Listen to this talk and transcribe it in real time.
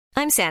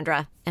I'm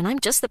Sandra, and I'm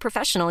just the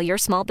professional your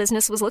small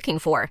business was looking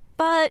for.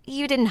 But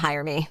you didn't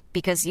hire me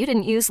because you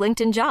didn't use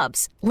LinkedIn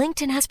Jobs.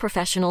 LinkedIn has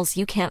professionals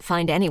you can't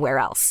find anywhere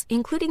else,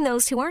 including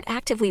those who aren't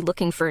actively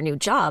looking for a new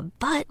job,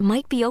 but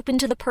might be open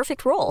to the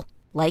perfect role,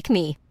 like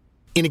me.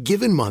 In a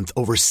given month,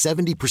 over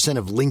 70%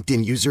 of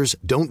LinkedIn users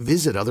don't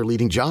visit other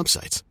leading job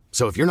sites.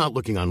 So if you're not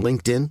looking on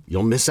LinkedIn,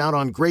 you'll miss out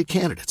on great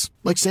candidates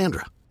like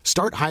Sandra.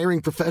 Start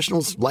hiring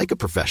professionals like a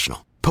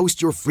professional.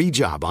 Post your free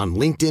job on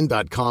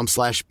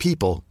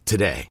linkedin.com/people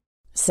today.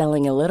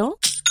 Selling a little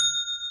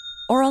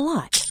or a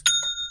lot?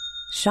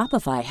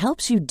 Shopify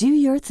helps you do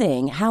your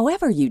thing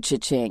however you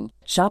cha-ching.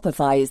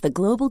 Shopify is the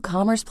global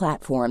commerce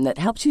platform that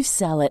helps you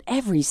sell at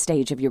every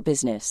stage of your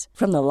business.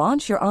 From the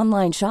launch your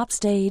online shop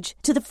stage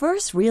to the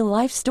first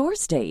real-life store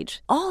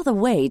stage, all the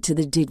way to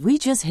the did we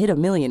just hit a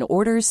million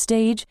orders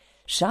stage.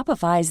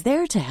 Shopify is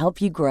there to help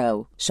you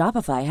grow.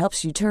 Shopify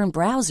helps you turn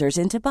browsers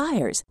into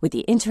buyers with the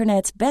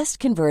internet's best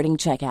converting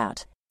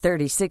checkout.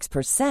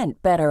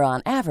 36% better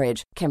on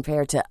average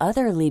compared to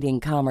other leading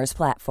commerce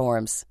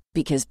platforms.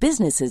 Because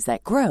businesses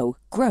that grow,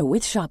 grow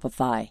with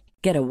Shopify.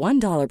 Get a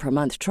 $1 per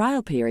month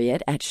trial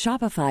period at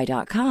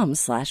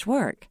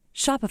shopify.com/work.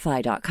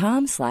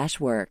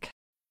 Shopify.com/work.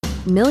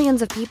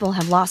 Millions of people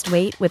have lost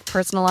weight with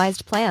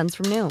personalized plans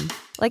from Noom.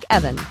 Like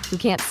Evan, who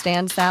can't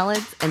stand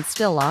salads and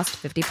still lost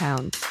 50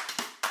 pounds.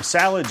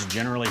 Salads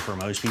generally for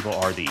most people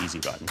are the easy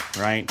button,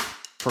 right?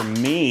 For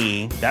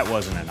me, that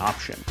wasn't an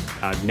option.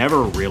 I never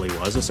really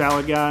was a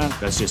salad guy.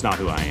 That's just not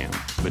who I am.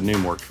 But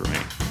Noom worked for me.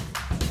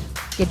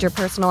 Get your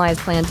personalized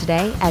plan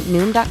today at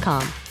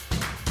Noom.com.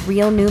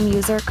 Real Noom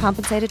user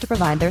compensated to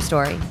provide their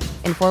story.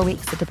 In 4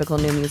 weeks, the typical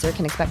Noom user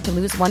can expect to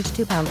lose 1 to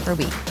 2 pounds per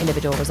week.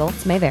 Individual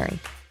results may vary.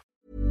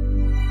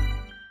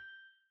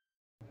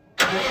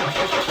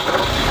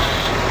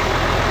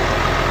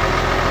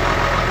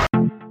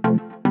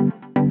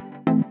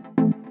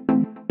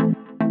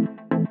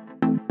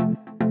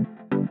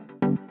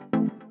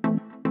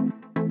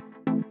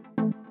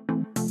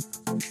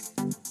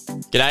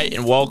 G'day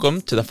and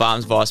welcome to the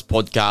Farms Advice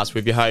podcast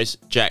with your host,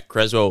 Jack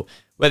Creswell.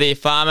 Whether you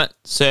farm it,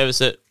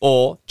 service it,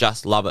 or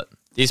just love it,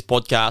 this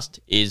podcast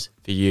is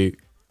for you.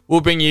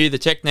 We'll bring you the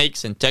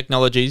techniques and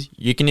technologies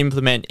you can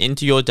implement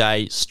into your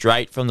day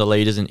straight from the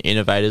leaders and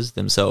innovators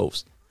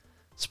themselves.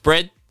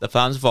 Spread the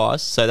Farms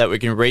Advice so that we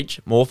can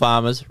reach more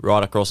farmers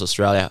right across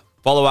Australia.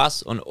 Follow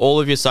us on all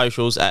of your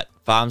socials at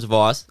Farms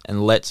Advice,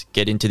 and let's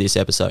get into this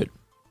episode.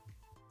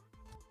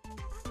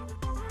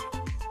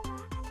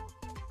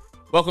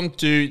 Welcome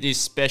to this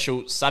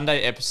special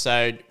Sunday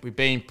episode. We've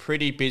been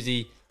pretty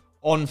busy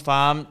on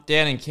farm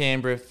down in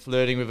Canberra,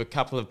 flirting with a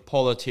couple of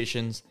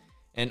politicians,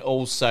 and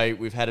also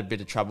we've had a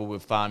bit of trouble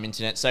with farm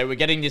internet. So we're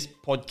getting this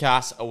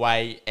podcast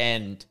away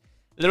and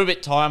a little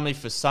bit timely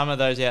for some of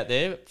those out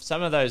there.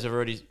 Some of those have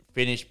already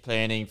finished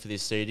planning for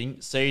this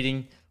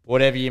seeding,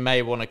 whatever you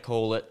may want to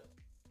call it.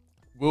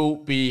 We'll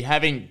be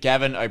having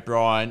Gavin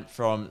O'Brien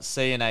from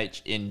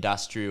C&H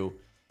Industrial.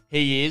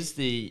 He is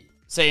the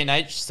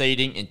C&H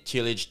Seeding and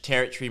Tillage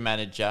Territory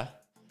Manager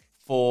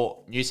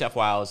for New South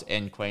Wales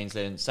and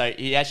Queensland. So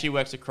he actually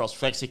works across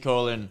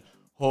Flexicoil and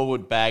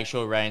Horwood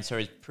Bagshaw range, so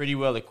he's pretty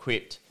well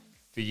equipped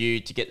for you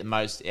to get the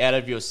most out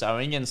of your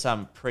sowing and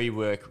some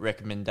pre-work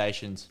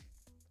recommendations.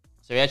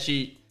 So he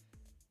actually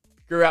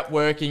grew up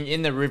working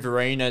in the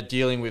Riverina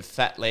dealing with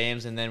fat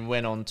lambs and then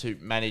went on to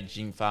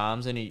managing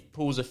farms, and he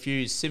pulls a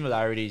few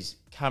similarities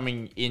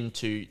coming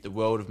into the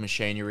world of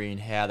machinery and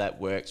how that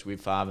works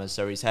with farmers.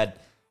 So he's had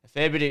a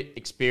fair bit of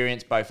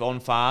experience both on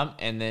farm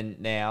and then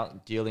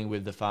now dealing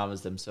with the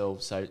farmers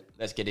themselves. So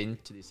let's get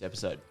into this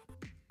episode.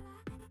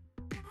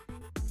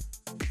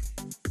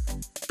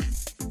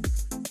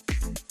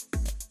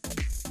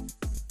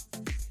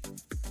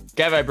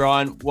 Gav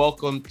O'Brien,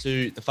 welcome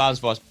to the Farms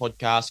Advice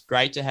podcast.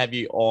 Great to have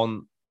you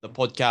on the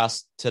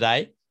podcast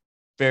today.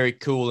 Very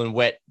cool and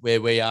wet where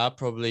we are,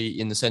 probably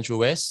in the Central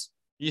West.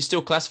 Are you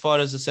still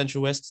classified as the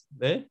Central West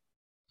there?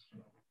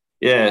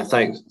 Yeah,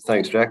 thanks,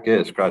 Jack. Yeah,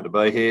 it's great to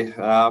be here.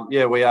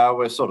 Yeah, we are.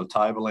 We're sort of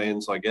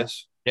tablelands, I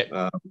guess.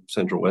 Yep.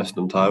 Central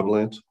Western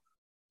tablelands.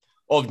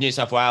 Of New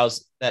South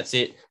Wales, that's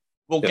it.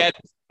 Well, Yep. Gav,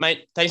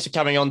 mate, thanks for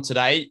coming on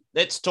today.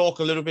 Let's talk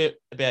a little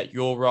bit about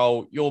your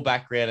role, your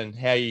background, and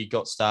how you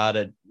got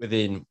started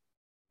within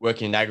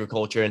working in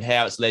agriculture and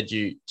how it's led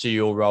you to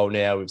your role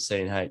now with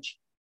C&H.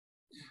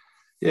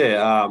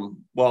 Yeah,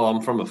 well,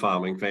 I'm from a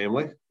farming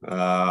family,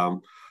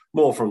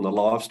 more from the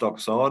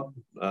livestock side.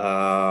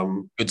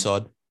 Good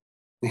side.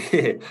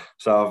 Yeah,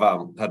 so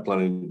I've had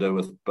plenty to do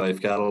with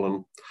beef cattle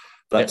and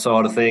that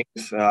side of things.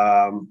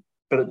 But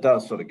it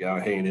does sort of go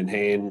hand in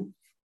hand.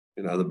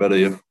 You know, the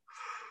better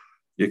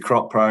your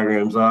crop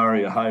programs are, or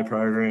your hay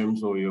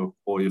programs, or your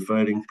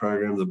feeding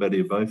programs, the better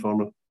your beef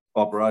on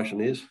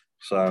operation is.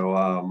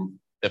 So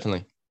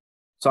Definitely.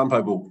 some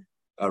people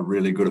are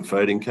really good at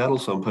feeding cattle.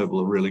 Some people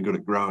are really good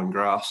at growing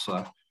grass.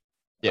 So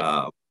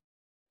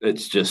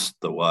it's just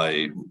the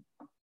way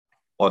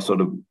I sort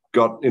of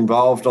got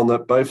involved on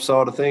that beef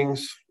side of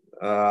things.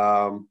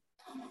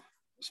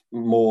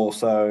 More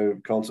so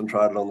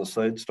concentrated on the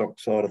seed stock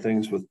side of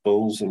things with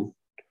bulls and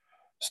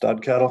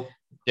stud cattle.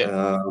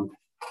 Yeah.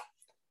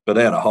 But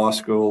out of high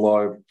school,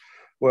 I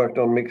worked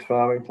on mixed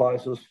farming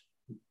places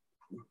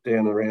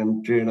down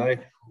around June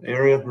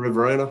area,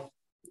 Riverina,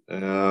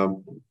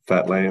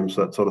 fat lambs,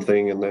 that sort of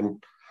thing, and then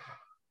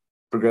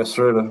progressed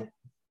through to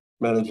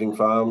managing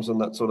farms and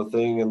that sort of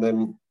thing, and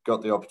then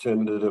got the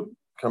opportunity to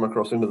come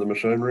across into the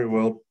machinery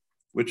world,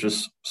 which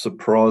is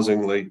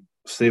surprisingly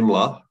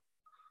similar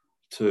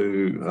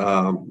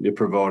to you're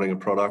providing a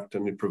product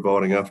and you're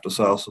providing after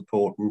sales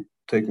support and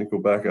technical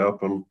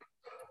backup, and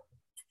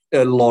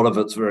a lot of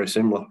it's very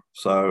similar.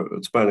 So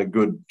it's been a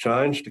good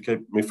change to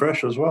keep me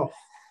fresh as well.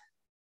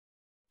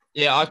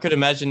 Yeah, I could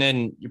imagine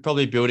then you're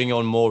probably building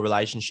on more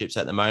relationships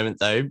at the moment,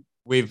 though,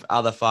 with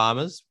other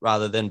farmers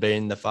rather than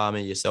being the farmer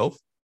yourself.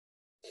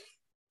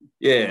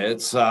 Yeah,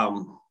 it's I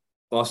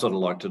sort of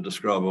like to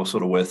describe, I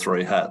sort of wear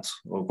three hats.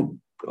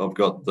 I've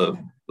got the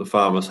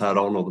farmer's hat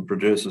on, or the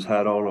producer's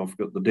hat on, I've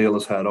got the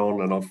dealer's hat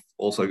on, and I've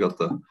also got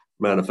the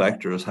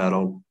manufacturer's hat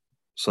on.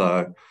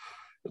 So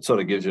it sort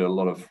of gives you a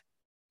lot of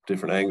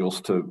different angles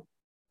to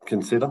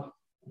consider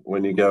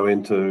when you go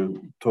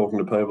into talking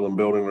to people and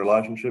building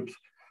relationships.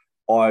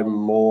 I'm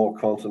more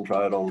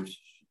concentrate on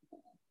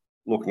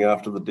looking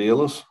after the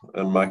dealers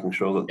and making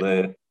sure that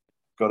they've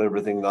got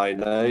everything they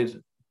need.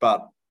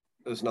 But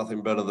there's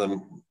nothing better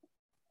than,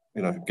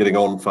 getting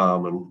on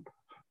farm and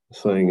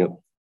seeing it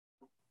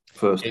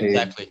firsthand.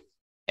 Exactly.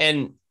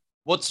 And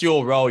what's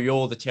your role?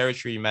 You're the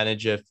territory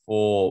manager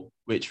for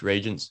which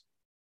regions?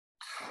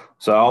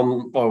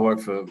 So I work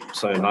for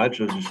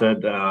CNH, as you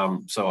said.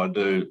 So I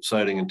do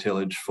seeding and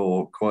tillage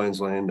for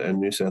Queensland and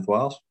New South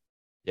Wales.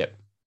 Yep.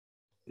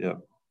 Yeah.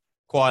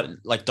 Quite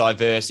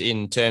diverse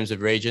in terms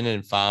of region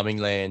and farming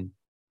land.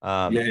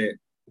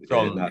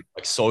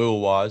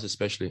 Soil wise,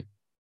 especially.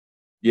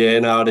 Yeah,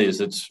 no, it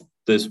is.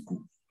 There's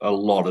a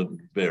lot of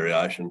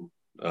variation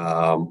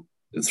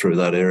through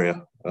that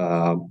area.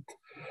 A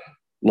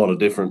lot of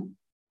different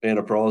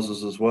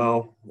enterprises as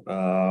well,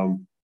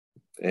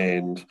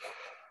 and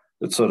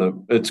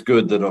it's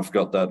good that I've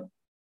got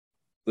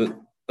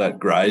that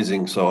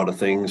grazing side of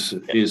things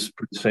is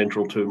pretty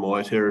central to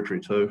my territory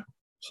too.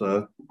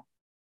 So.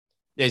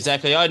 Yeah,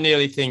 exactly. I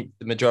nearly think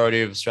the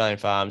majority of Australian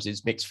farms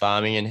is mixed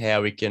farming and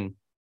how we can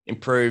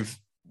improve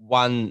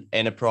one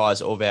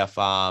enterprise of our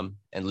farm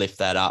and lift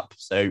that up.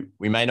 So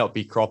we may not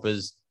be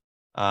croppers,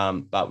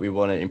 but we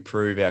want to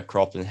improve our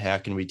crop, and how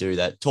can we do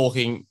that?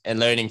 Talking and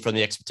learning from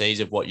the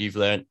expertise of what you've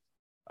learned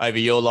over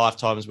your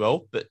lifetime as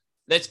well. But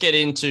let's get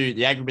into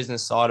the agribusiness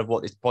side of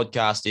what this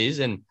podcast is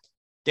and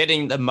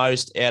getting the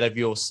most out of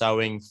your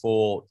sowing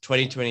for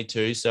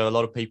 2022. So a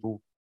lot of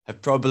people have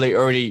probably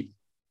already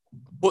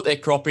put their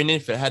crop in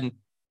if it hadn't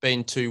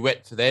been too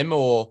wet for them,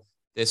 or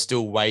they're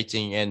still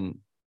waiting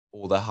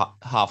or they're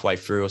halfway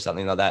through or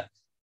something like that.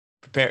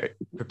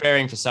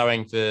 Preparing for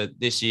sowing for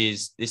this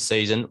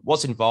season,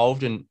 what's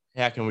involved and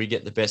how can we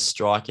get the best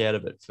strike out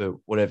of it for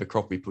whatever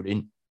crop we put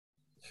in?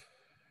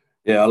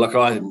 Yeah, look,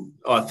 I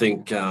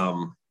think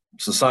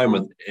it's the same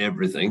with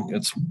everything.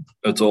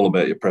 It's all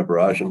about your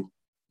preparation.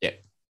 Yeah.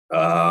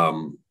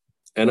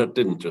 And it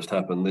didn't just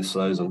happen this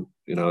season.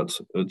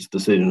 It's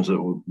decisions that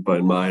have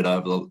been made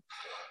over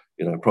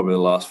probably the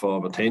last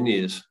 5 or 10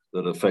 years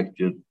that affect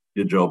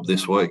your job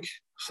this week.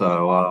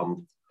 So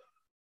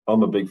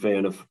I'm a big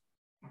fan of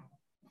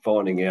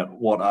finding out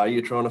what are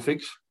you trying to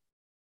fix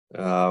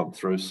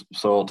through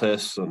soil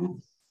tests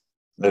and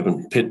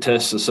even pit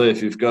tests to see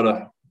if you've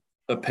got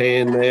a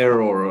pan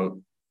there or a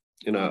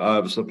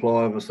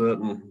oversupply of a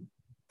certain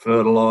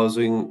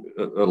fertilizing,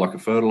 like a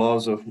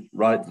fertilizer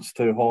rate that's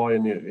too high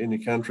in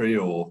your country,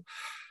 or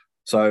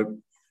so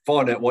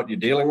find out what you're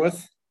dealing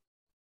with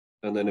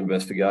and then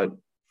investigate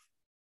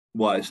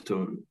ways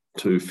to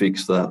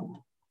fix that.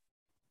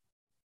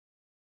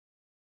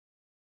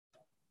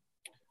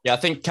 Yeah, I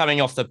think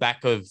coming off the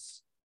back of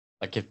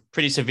a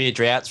pretty severe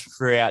droughts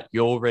throughout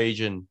your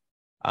region,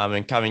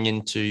 and coming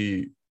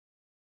into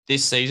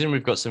this season,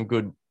 we've got some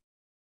good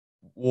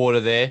water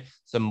there,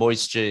 some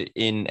moisture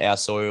in our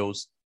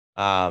soils,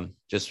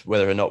 just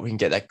whether or not we can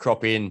get that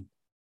crop in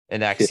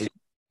and actually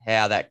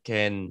how that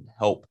can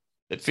help.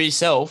 But for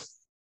yourself,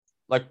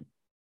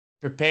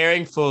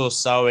 preparing for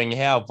sowing,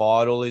 how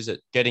vital is it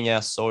getting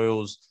our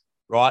soils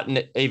right,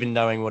 and even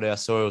knowing what our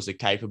soils are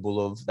capable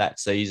of that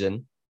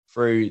season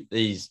through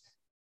these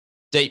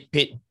deep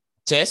pit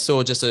tests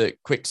or just a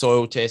quick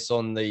soil test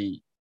on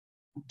the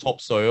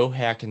topsoil?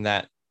 How can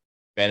that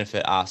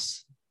benefit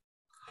us?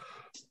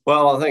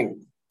 Well, I think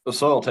the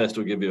soil test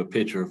will give you a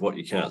picture of what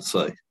you can't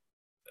see.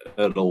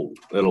 It'll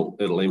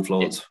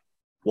influence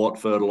what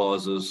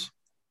fertilizers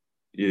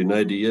you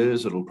need to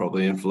use. It'll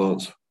probably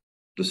influence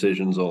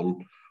decisions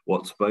on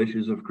what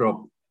species of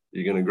crop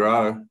you're going to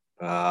grow.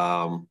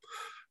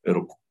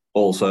 It'll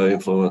also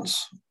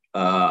influence,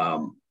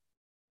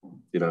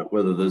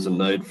 whether there's a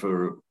need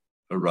for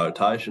a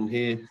rotation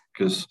here,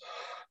 because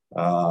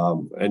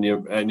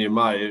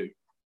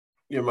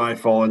you may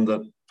find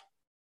that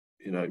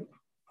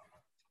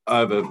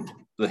over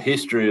the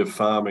history of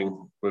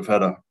farming we've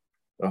had a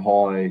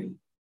high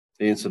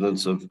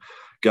incidence of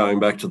going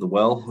back to the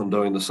well and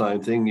doing the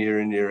same thing year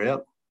in, year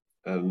out.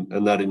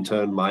 and that in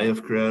turn may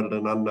have created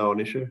an unknown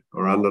issue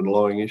or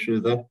underlying issue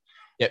there.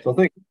 Yep. So I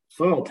think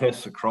soil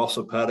tests across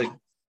a paddock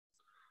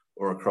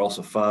or across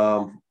a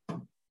farm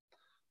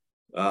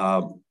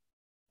are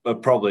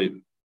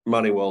probably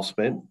money well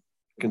spent,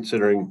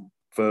 considering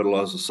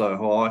fertiliser is so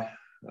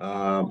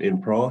high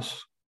in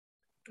price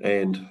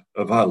and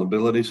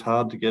availability is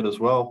hard to get as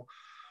well.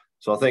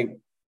 So I think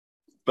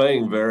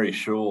being very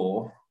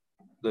sure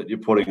that you're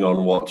putting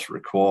on what's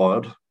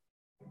required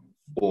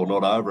or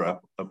not over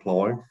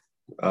applying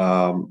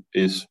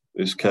is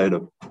key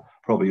to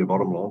probably your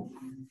bottom line.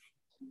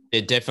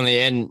 Yeah,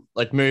 definitely. And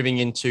like moving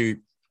into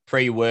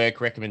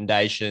pre-work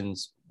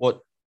recommendations,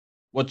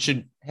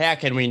 how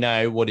can we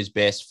know what is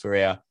best for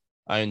our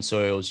own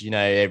soils? You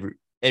know,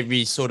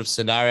 every sort of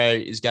scenario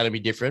is going to be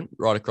different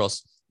right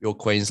across your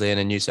Queensland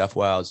and New South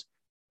Wales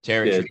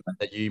territory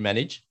that you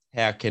manage.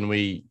 How can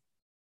we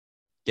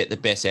get the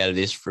best out of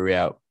this through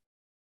our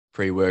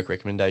pre-work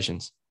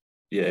recommendations?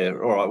 Yeah,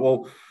 all right.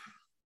 Well,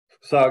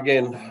 so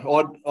again,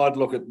 I'd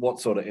look at what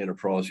sort of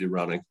enterprise you're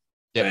running.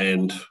 Yep.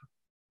 And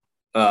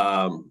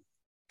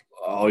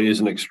I'll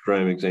use an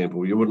extreme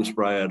example. You wouldn't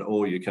spray out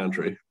all your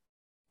country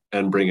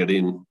and bring it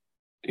in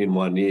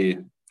 1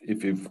 year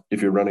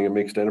if you're running a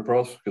mixed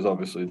enterprise, because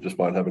obviously you just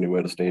won't have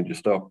anywhere to stand your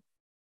stock.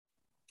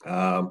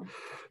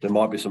 There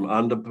might be some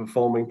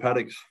underperforming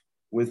paddocks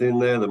within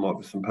there. There might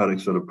be some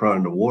paddocks that are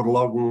prone to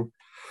waterlogging.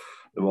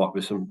 There might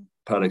be some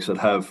paddocks that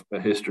have a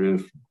history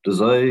of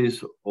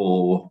disease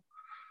or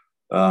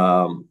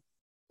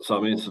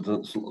some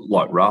incidents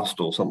like rust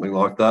or something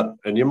like that.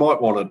 And you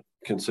might want to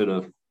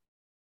consider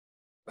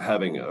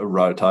having a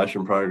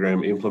rotation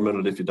program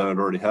implemented if you don't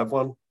already have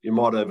one. You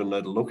might even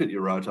need to look at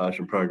your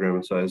rotation program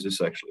and say, is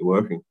this actually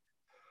working?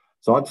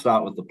 So I'd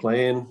start with the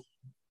plan.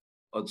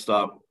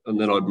 And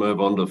then I'd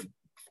move on to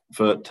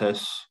FERT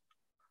tests.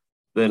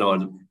 Then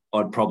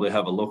I'd probably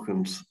have a look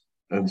and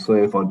see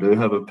if I do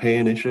have a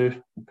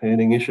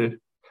panning issue.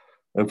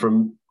 And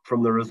from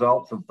the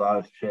results of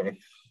those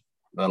checks,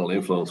 that'll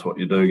influence what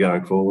you do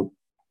going forward.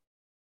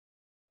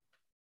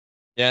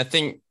 Yeah, I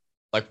think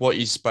like what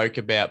you spoke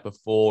about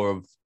before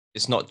of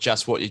it's not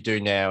just what you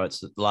do now, it's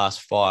the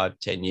last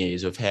 5-10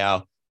 years of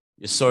how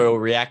your soil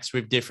reacts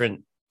with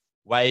different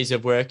ways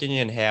of working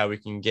and how we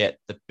can get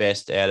the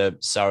best out of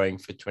sowing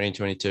for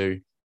 2022.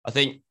 I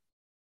think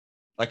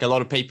like a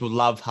lot of people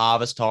love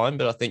harvest time,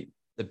 but I think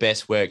the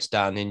best work's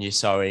done in your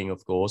sowing,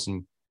 of course,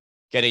 and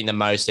getting the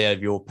most out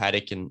of your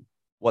paddock and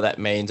what that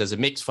means as a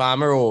mixed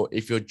farmer, or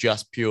if you're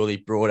just purely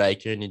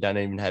broadacre and you don't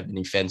even have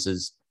any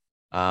fences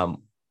of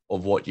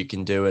what you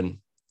can do, and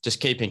just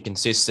keeping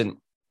consistent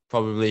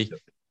probably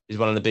is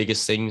one of the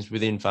biggest things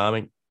within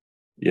farming.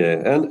 Yeah,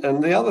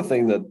 and the other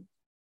thing that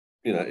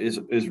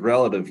is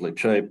relatively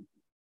cheap,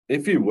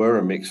 if you were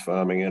a mixed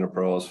farming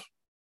enterprise,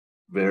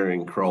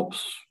 varying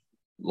crops,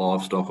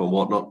 livestock and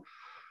whatnot,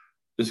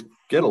 is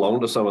get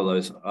along to some of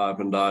those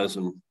open days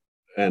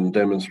and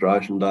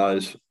demonstration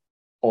days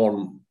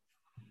on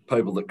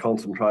people that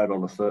concentrate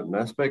on a certain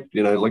aspect.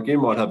 Like you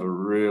might have a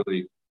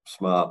really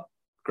smart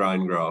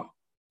grain grower,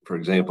 for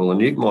example, and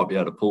you might be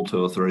able to pull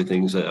 2 or 3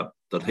 things out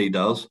that he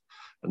does,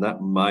 and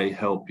that may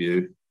help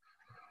you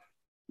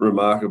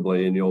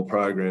remarkably in your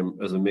program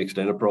as a mixed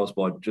enterprise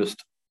by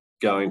just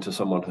going to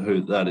someone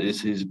who that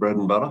is his bread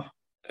and butter.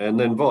 And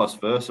then vice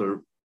versa,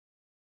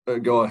 a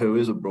guy who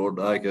is a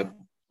broadacre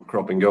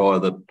cropping guy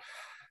that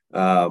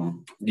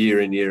year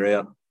in, year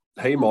out,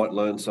 he might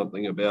learn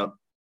something about,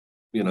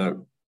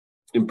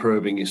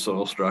 improving his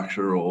soil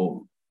structure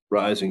or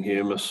raising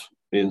humus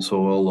in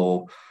soil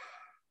or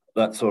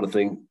that sort of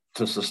thing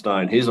to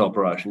sustain his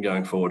operation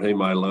going forward. He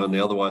may learn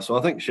the other way. So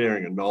I think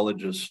sharing of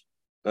knowledge is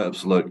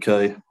absolute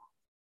key.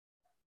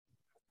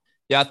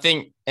 Yeah, I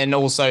think, and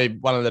also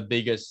one of the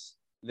biggest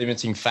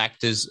limiting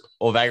factors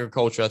of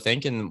agriculture, I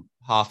think, and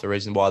half the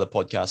reason why the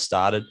podcast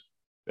started.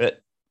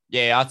 But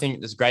yeah, I think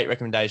there's a great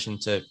recommendation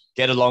to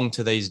get along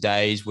to these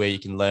days where you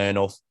can learn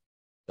off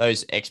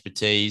those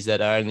expertise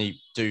that only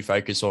do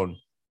focus on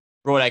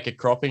broadacre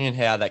cropping and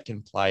how that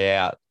can play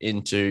out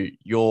into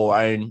your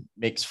own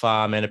mixed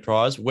farm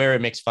enterprise. We're a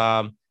mixed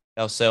farm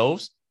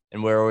ourselves,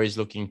 and we're always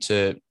looking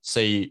to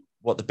see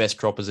what the best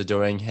croppers are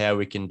doing, how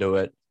we can do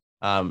it,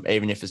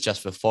 even if it's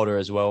just for fodder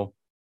as well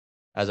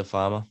as a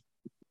farmer.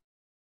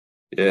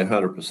 Yeah,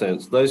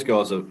 100%. So those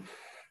guys are,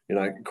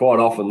 quite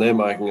often they're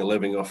making a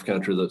living off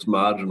country that's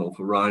marginal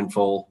for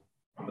rainfall.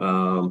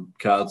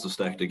 Cards are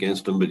stacked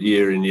against them, but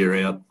year in,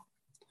 year out,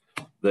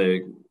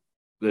 they're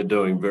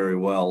doing very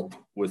well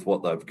with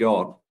what they've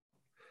got.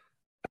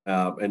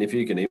 And if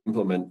you can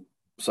implement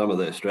some of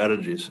their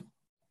strategies,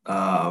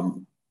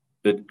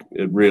 it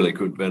really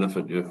could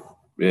benefit your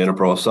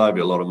enterprise, save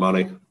you a lot of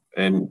money.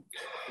 And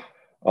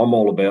I'm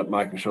all about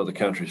making sure the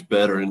country's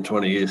better in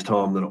 20 years'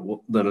 time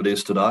than it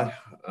is today.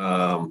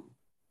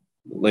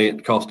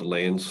 Cost of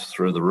land's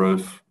through the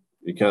roof.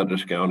 You can't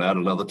just go and add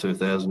another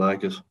 2,000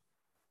 acres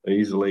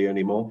easily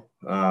anymore.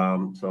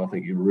 So I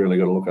think you've really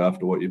got to look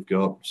after what you've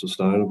got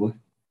sustainably.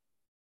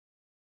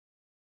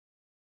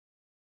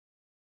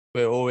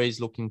 We're always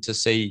looking to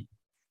see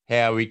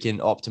how we can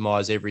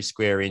optimize every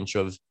square inch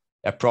of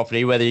our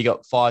property, whether you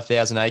got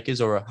 5,000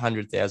 acres or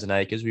 100,000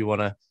 acres. We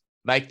want to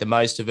make the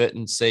most of it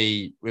and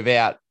see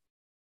without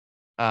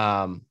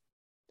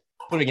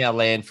putting our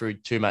land through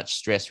too much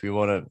stress. We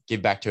want to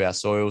give back to our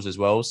soils as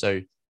well.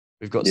 So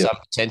we've got some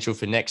potential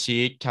for next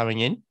year coming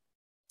in.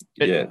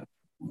 But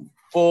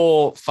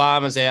for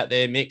farmers out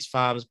there, mixed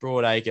farms,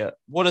 broadacre,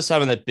 what are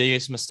some of the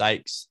biggest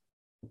mistakes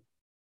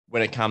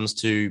when it comes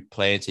to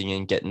planting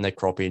and getting the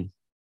crop in?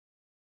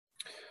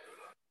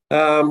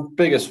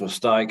 Biggest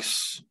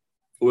mistakes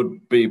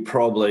would be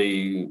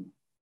probably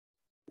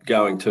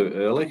going too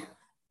early.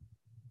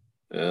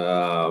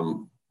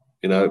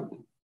 You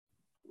know,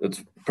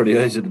 it's pretty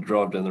easy to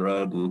drive down the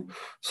road and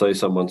see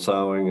someone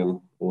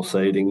sowing or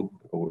seeding,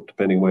 or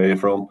depending where you're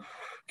from,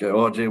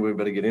 go, oh, gee, we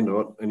better get into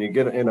it. And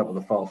you end up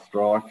with a false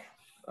strike.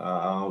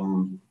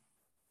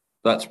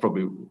 That's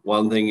probably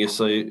one thing you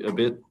see a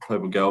bit.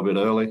 People go a bit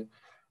early.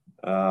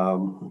 I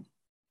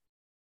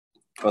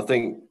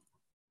think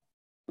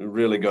we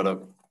really got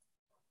to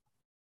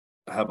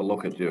have a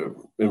look at your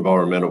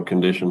environmental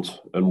conditions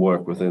and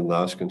work within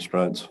those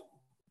constraints.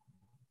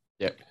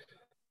 Yep.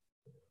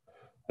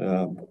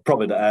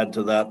 Probably to add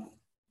to that,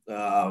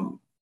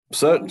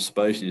 certain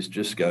species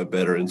just go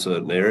better in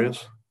certain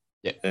areas.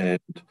 Yep. And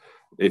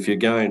if you're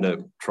going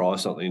to try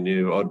something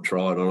new, I'd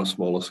try it on a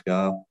smaller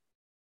scale.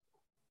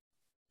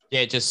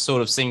 Yeah, just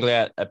sort of single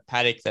out a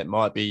paddock that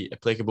might be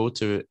applicable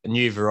to a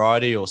new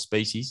variety or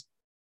species.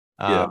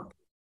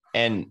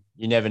 And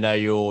you never know,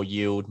 your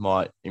yield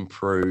might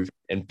improve.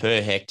 And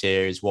per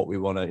hectare is what we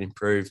want to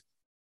improve.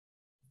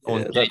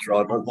 That's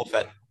right. Off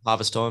at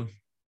harvest time.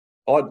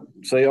 I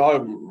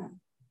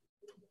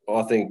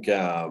think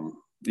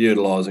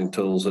utilising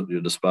tools at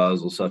your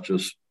disposal, such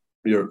as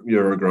your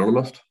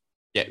agronomist.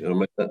 Yeah, you know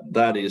what I mean?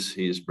 That is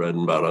his bread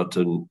and butter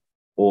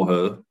or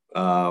her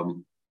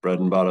bread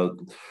and butter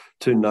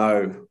to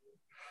know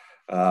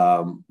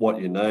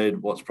what you need,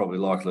 what's probably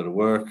likely to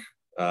work.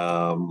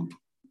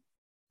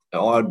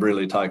 I'd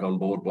really take on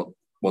board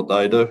what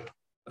they do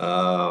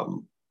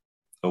or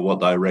what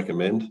they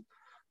recommend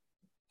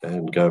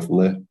and go from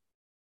there.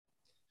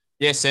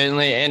 Yeah,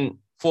 certainly. And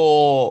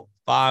for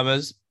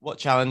farmers, what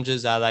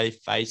challenges are they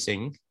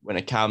facing when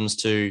it comes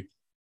to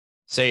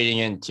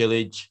seeding and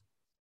tillage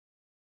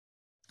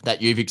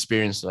that you've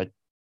experienced, like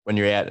when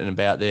you're out and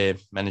about there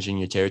managing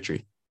your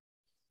territory?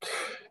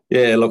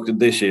 Yeah, look,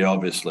 this year,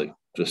 obviously,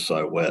 just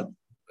so wet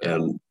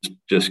and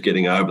just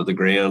getting over the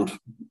ground.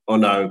 I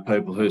know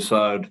people who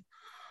sowed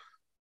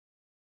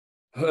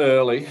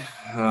early,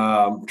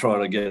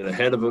 trying to get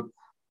ahead of it,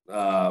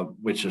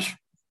 which is,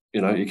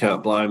 you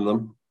can't blame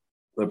them.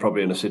 They're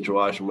probably in a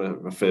situation where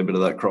a fair bit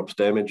of that crop's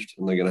damaged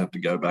and they're going to have to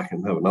go back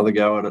and have another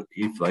go at it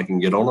if they can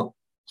get on it.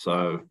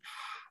 So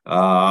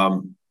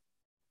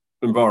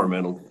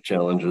environmental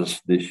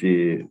challenges this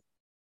year,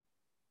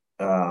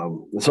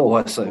 it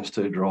always seems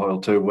too dry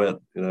or too wet.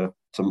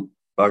 It's a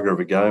bugger of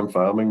a game,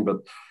 farming.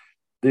 But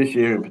this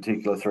year in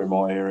particular, through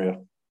my area,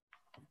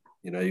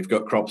 you've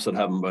got crops that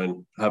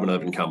haven't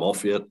even come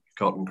off yet,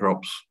 cotton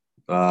crops,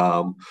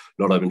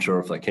 not even sure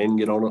if they can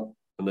get on it.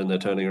 And then they're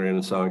turning around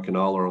and sowing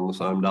canola on the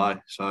same day.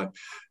 So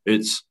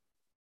it's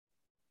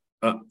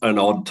an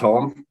odd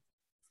time.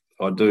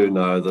 I do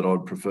know that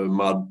I'd prefer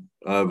mud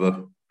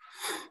over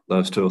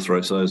those 2 or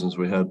 3 seasons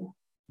we had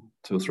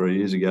 2 or 3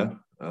 years ago.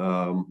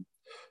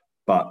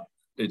 But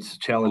it's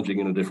challenging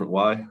in a different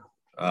way.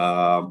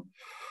 Other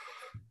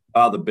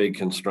big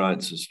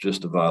constraints is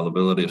just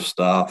availability of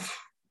staff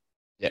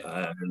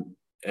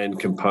and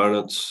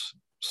components,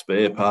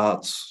 spare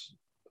parts.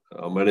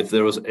 I mean, if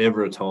there was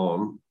ever a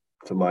time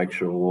to make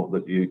sure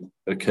that you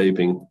are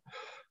keeping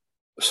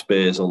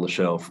spares on the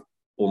shelf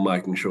or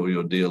making sure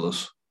your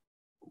dealer's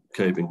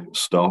keeping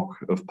stock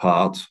of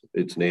parts,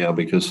 it's now,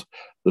 because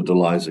the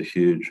delays are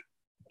huge.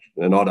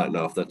 And I don't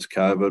know if that's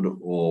COVID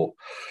or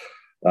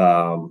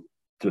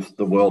just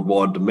the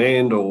worldwide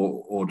demand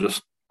or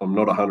just, I'm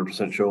not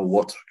 100% sure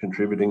what's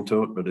contributing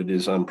to it, but it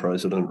is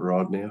unprecedented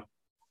right now.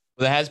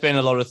 Well, there has been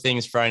a lot of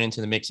things thrown into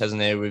the mix, hasn't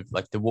there, with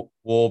like the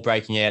war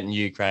breaking out in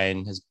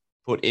Ukraine has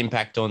put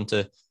impact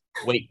onto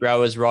wheat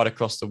growers right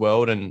across the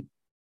world, and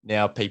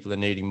now people are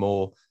needing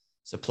more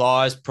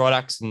supplies,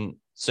 products, and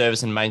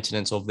service and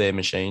maintenance of their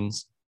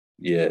machines.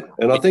 Yeah,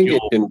 and I think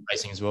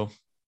facing as well.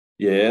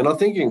 Yeah, and I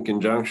think in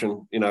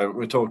conjunction,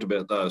 we talked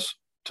about those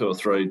 2 or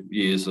 3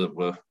 years that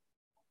were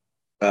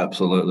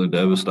absolutely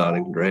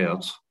devastating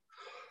droughts.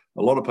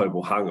 A lot of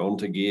people hung on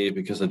to gear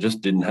because they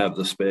just didn't have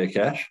the spare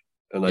cash,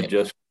 and they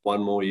just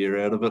one more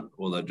year out of it,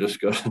 or they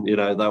just got, they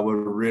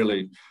were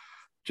really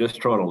just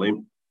trying to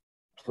limp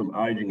some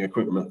aging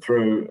equipment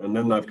through, and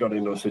then they've got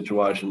into a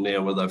situation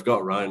now where they've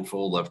got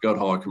rainfall, they've got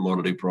high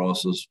commodity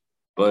prices,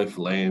 beef,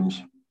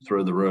 lambs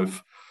through the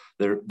roof.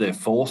 They're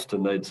forced to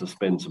need to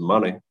spend some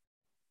money,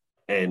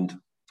 and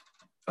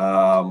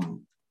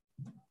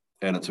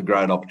it's a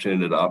great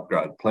opportunity to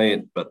upgrade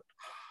plant, but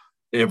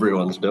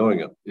everyone's doing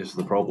it is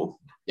the problem.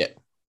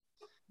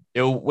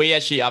 Yeah, we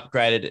actually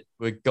upgraded it.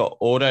 We got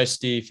auto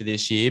steer for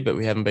this year, but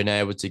we haven't been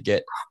able to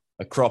get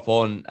a crop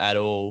on at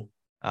all,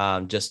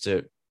 just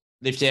to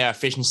lift our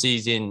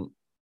efficiencies in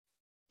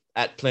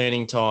at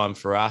planting time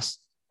for us,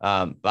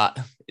 but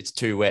it's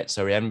too wet,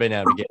 so we haven't been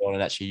able to get on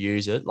and actually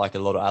use it like a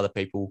lot of other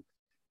people.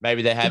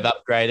 Maybe they have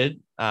upgraded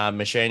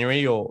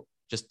machinery or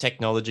just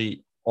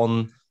technology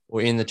on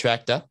or in the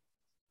tractor.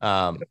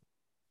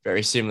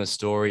 Very similar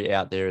story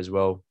out there as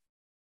well.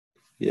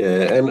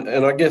 Yeah,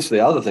 and I guess the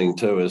other thing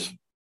too is,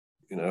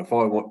 if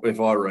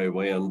I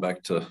rewound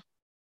back to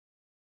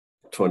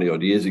 20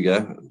 odd years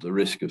ago, the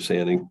risk of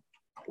sounding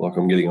like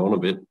I'm getting on a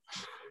bit,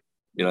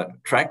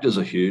 tractors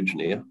are huge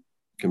now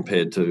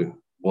compared to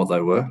what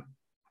they were.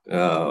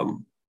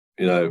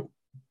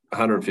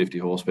 150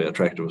 horsepower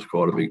tractor was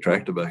quite a big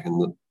tractor back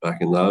in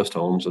those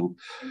times, and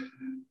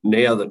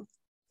now that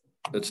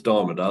it's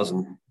dime a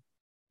dozen,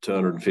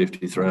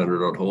 250,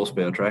 300 odd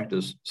horsepower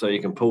tractors, so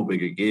you can pull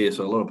bigger gear.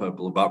 So a lot of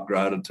people have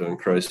upgraded to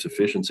increase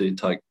efficiency,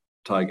 take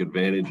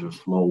advantage of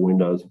small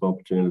windows of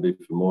opportunity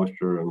for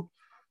moisture and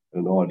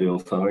ideal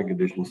sowing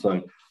conditions.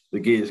 So the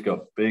gears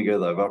got bigger,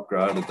 they've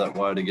upgraded that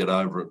way to get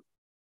over it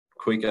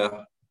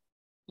quicker,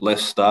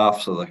 less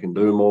staff so they can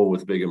do more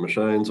with bigger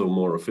machines or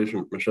more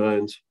efficient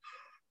machines.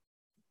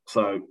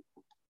 So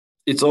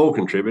it's all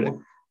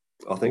contributing,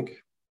 I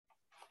think.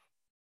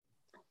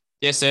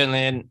 Yeah, certainly.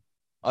 And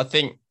I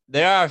think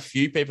there are a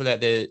few people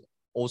out there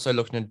also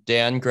looking to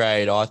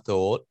downgrade, I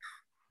thought,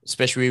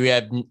 especially we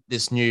have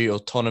this new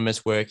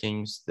autonomous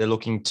workings. They're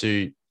looking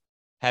to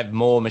have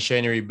more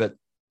machinery, but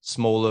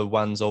smaller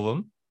ones of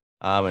them,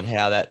 and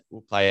how that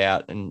will play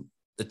out, and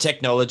the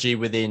technology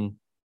within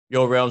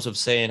your realms of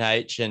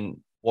CNH and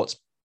what's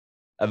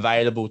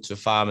available to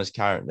farmers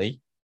currently.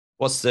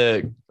 What's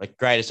the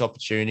greatest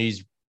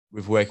opportunities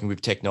with working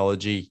with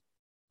technology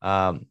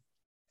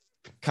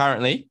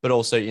currently, but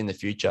also in the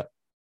future?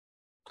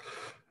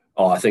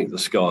 Oh, I think the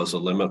sky's the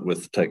limit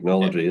with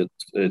technology.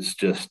 Yeah. It's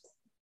just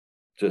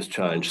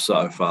changed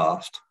so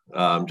fast.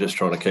 Just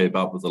trying to keep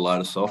up with the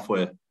latest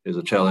software is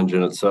a challenge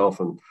in itself,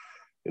 and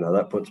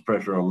that puts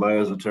pressure on me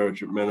as a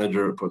territory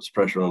manager. It puts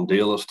pressure on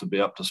dealers to be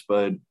up to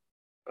speed,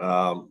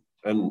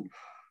 and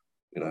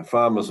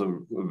farmers are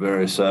a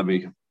very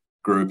savvy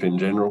group in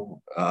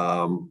general.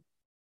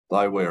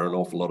 They wear an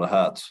awful lot of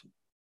hats.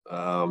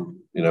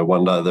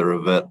 One day they're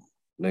a vet,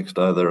 next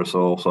day they're a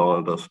soil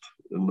scientist,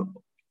 and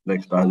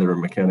next day they're a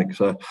mechanic.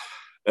 So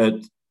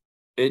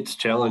it's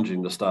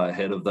challenging to stay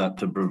ahead of that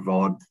to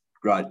provide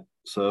great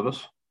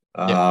service.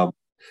 Yeah.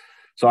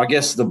 So I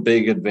guess the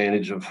big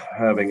advantage of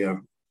having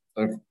a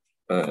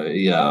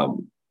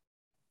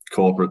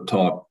corporate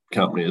type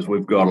company is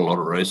we've got a lot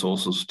of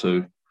resources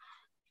to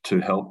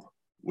help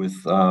with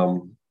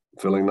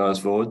filling those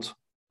voids.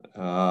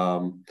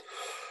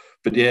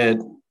 But yeah,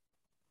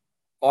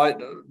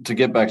 to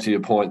get back to your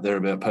point there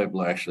about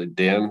people actually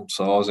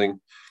downsizing,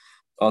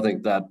 I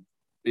think that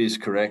is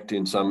correct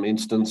in some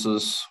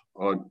instances.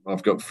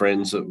 I've got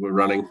friends that were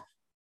running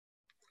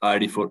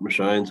 80-foot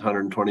machines,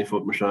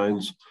 120-foot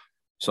machines,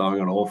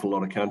 sowing an awful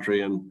lot of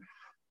country, and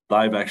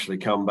they've actually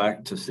come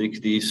back to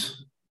 60s,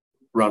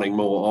 running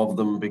more of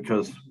them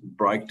because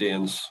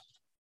breakdowns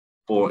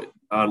or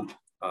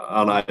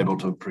unable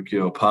to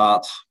procure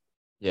parts.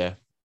 Yeah.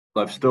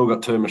 They've still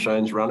got two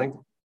machines running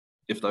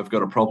if they've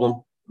got a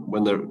problem.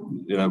 When they're,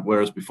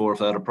 whereas before, if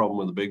they had a problem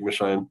with a big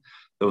machine,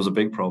 there was a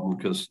big problem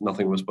because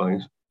nothing was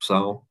being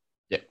sold.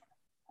 Yeah.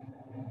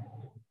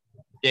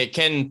 Yeah, it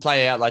can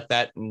play out like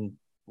that, and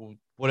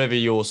whatever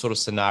your sort of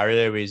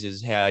scenario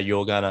is how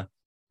you're going to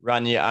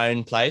run your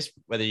own place,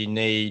 whether you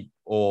need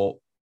or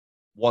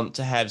want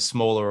to have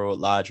smaller or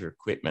larger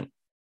equipment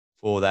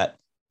for that.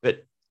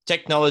 But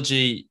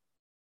technology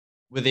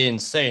within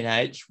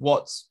CNH,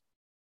 what's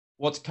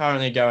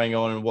currently going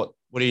on, and what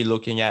are you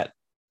looking at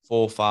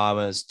for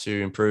farmers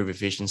to improve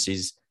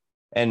efficiencies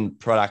and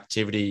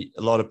productivity?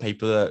 A lot of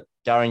people are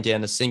going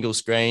down to single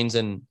screens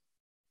and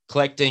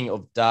collecting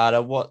of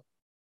data. What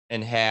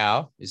and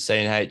how is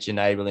CNH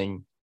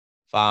enabling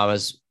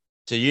farmers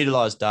to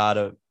utilize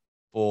data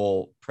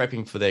for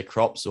prepping for their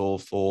crops or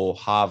for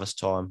harvest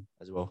time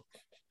as well?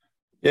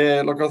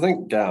 Yeah, look, I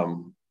think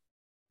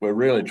we're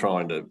really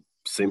trying to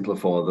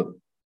simplify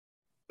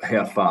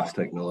how fast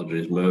technology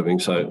is moving.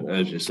 So,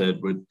 as you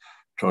said, we're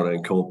trying to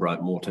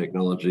incorporate more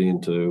technology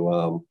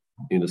into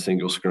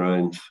single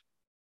screens.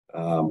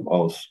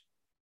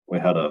 We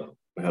had a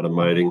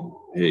meeting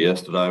here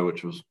yesterday,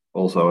 which was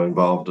also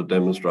involved a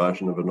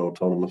demonstration of an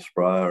autonomous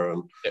sprayer,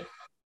 and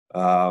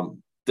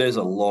there's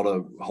a lot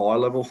of high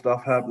level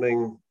stuff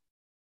happening.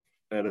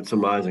 And it's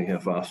amazing how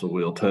fast the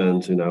wheel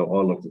turns. I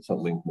looked at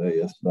something there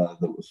yesterday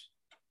that was,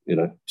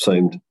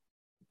 seemed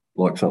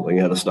like something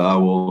out of Star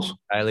Wars.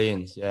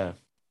 Aliens, yeah.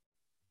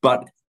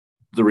 But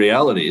the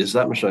reality is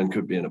that machine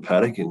could be in a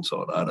paddock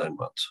inside 18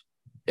 months.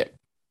 Yeah.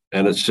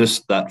 And it's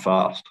just that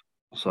fast.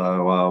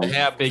 So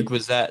how big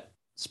was that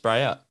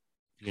sprayer?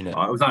 It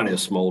was only a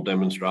small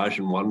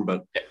demonstration one,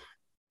 but,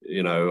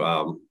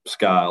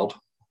 scaled.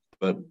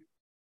 But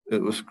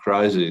it was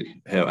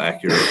crazy how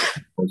accurate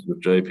it was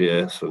with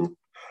GPS and,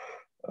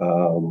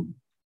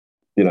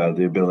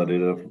 the ability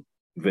to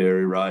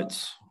vary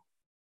rates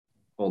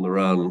on the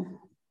run.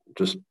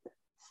 Just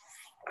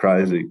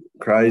crazy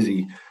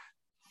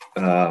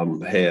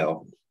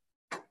how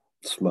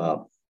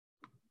smart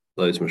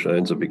these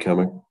machines are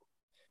becoming.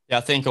 Yeah,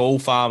 I think all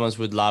farmers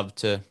would love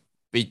to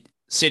be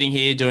sitting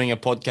here doing a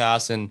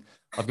podcast, and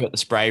I've got the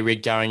spray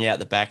rig going out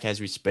the back as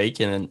we speak,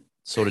 and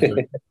sort of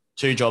doing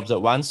two jobs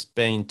at once,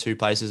 being in two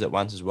places at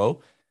once as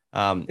well.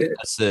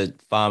 That's the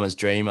farmer's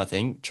dream, I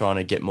think, trying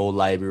to get more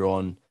labour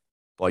on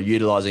by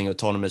utilising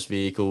autonomous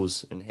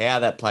vehicles, and how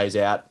that plays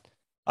out.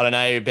 I don't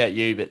know about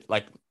you, but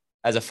like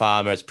as a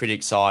farmer, it's pretty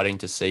exciting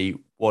to see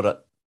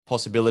what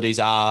possibilities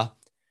are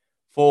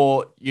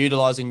for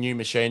utilising new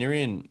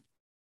machinery and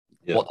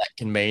what that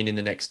can mean in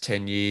the next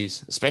 10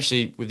 years,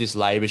 especially with this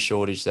labour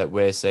shortage that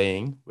we're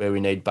seeing, where we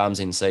need bums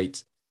in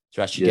seats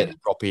to actually get the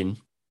crop in.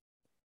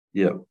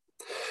 Yeah.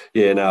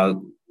 Yeah,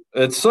 no,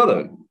 it's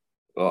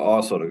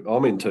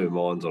I'm in two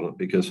minds on it,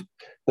 because I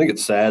think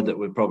it's sad that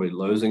we're probably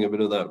losing a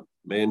bit of that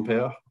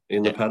manpower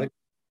in the paddock.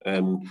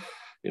 And,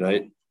 you know,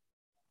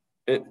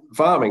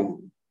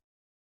 farming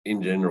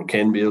in general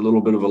can be a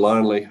little bit of a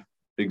lonely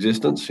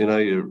existence. You know,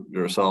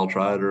 you're a sole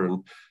trader,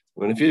 and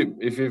I mean,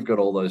 if you've got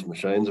all those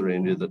machines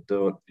around you that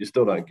do it, you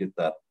still don't get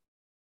that,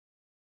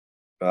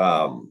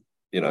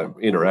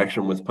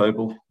 interaction with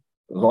people.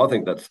 I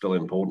think that's still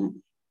important.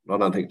 I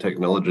don't think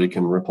technology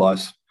can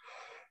replace,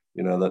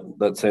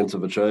 that sense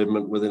of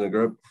achievement within a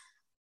group.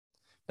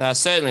 No,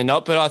 certainly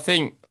not. But I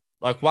think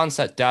like once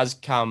that does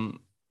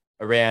come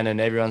around and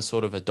everyone's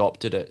sort of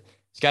adopted it,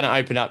 it's going to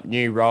open up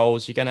new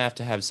roles. You're going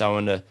to have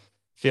someone to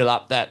fill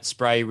up that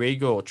spray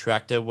rig or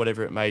tractor,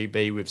 whatever it may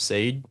be, with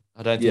seed.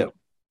 I don't think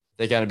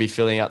they're going to be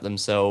filling up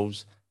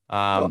themselves,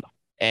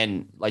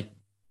 and like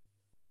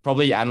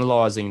probably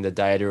analysing the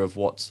data of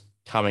what's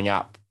coming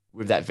up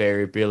with that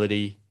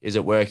variability. Is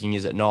it working?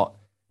 Is it not?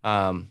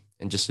 And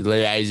just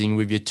liaising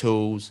with your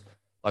tools,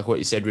 like what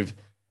you said with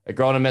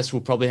agronomists,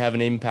 will probably have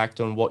an impact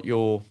on what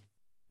your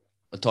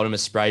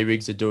autonomous spray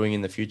rigs are doing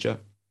in the future.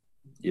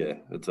 Yeah,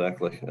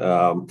 exactly.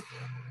 Look,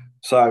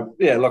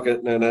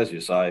 and as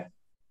you say,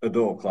 a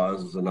door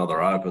closes,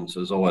 another opens.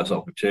 There's always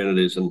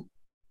opportunities, and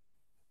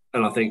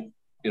I think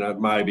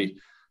maybe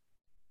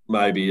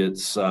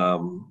it's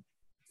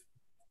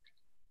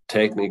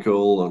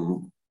technical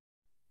and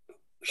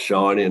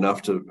shiny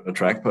enough to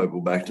attract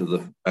people back to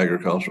the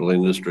agricultural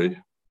industry.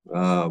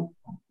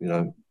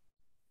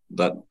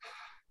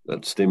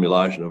 That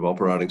stimulation of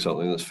operating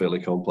something that's fairly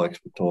complex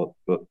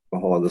but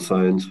behind the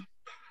scenes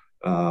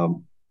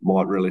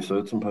might really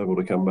suit some people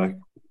to come back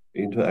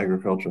into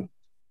agriculture.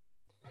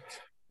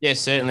 Yeah,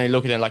 certainly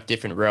looking at like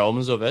different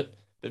realms of it.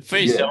 But for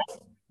yourself,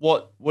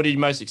 what are you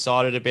most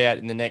excited about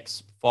in the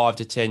next 5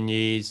 to 10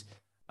 years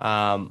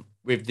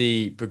with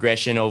the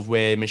progression of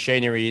where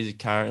machinery is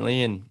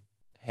currently and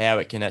how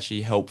it can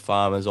actually help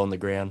farmers on the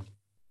ground?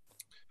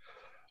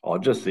 Oh,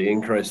 just the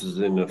increases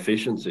in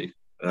efficiency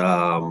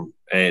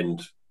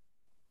and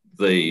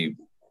the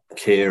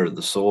care of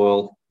the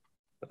soil.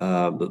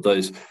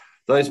 That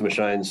those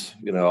machines,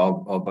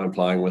 I've been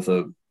playing with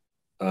a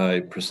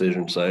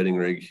precision seeding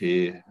rig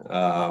here,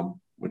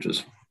 which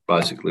is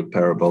basically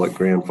parabolic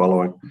ground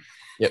following.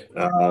 Yep.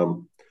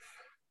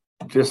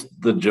 Just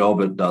the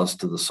job it does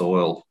to the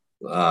soil.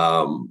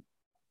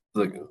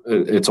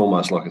 It's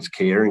almost like it's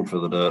caring for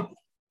the dirt,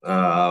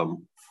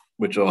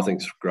 which I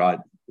think is great.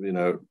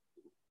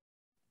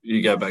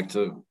 You go back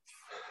to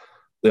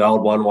the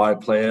old one-way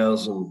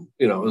ploughs, and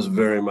it was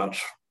very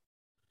much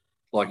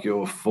like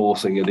you're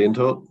forcing it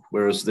into it,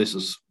 whereas this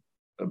is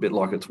a bit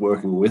like it's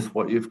working with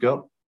what you've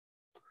got.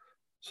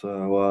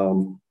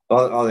 So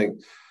I think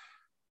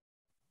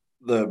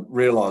the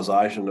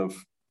realisation of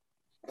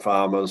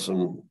farmers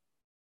and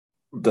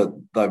that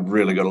they've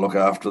really got to look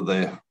after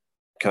their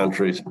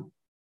country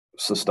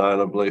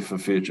sustainably for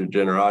future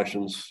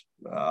generations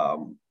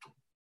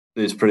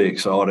is pretty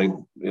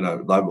exciting.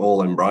 They've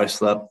all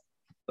embraced that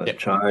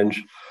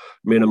change,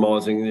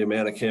 minimising the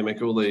amount of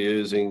chemical they're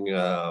using.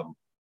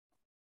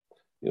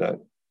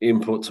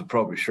 Inputs are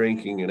probably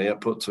shrinking and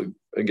outputs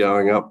are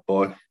going up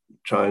by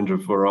change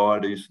of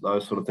varieties,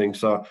 those sort of things.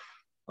 So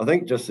I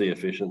think just the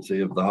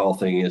efficiency of the whole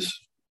thing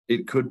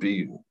it could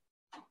be,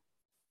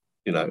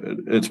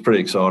 it's pretty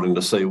exciting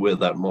to see where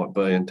that might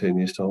be in 10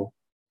 years' time.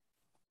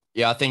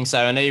 Yeah, I think so.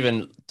 And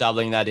even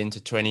doubling that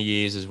into 20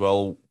 years as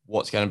well,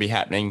 what's going to be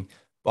happening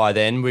by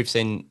then. We've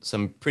seen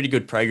some pretty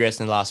good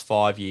progress in the last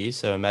 5 years.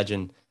 So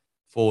imagine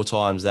 4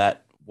 times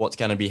that, what's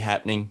going to be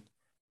happening.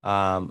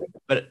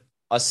 But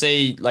I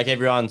see like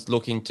everyone's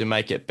looking to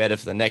make it better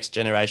for the next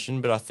generation,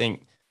 but I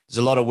think there's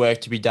a lot of work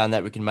to be done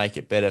that we can make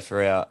it better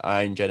for our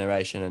own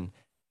generation, and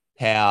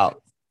how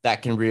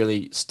that can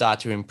really start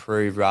to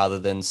improve rather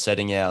than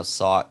setting our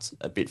sights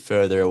a bit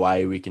further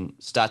away. We can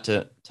start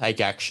to take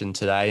action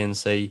today and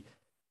see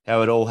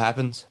how it all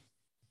happens.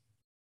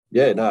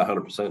 Yeah, no,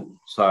 100%.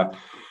 So,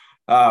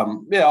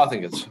 I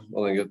think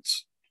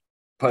it's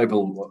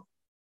people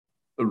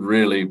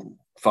really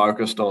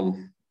focused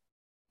on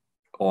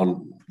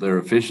their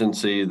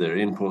efficiency, their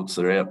inputs,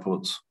 their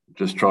outputs,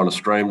 just trying to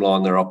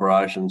streamline their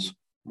operations,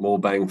 more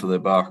bang for their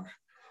buck.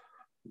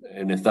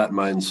 And if that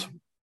means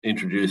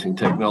introducing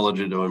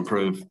technology to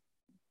improve,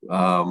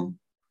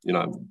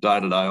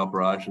 day-to-day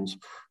operations.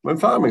 I mean,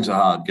 farming's a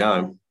hard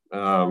game.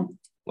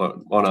 Like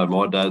I know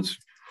my dad's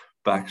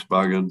back's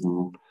buggered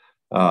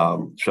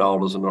and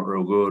shoulders are not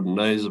real good and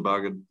knees are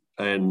buggered.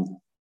 And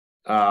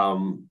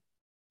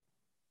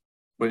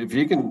but if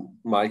you can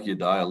make your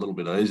day a little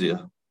bit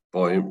easier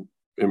by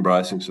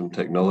embracing some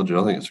technology,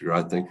 I think it's a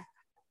great thing.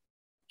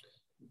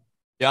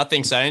 Yeah, I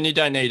think so. And you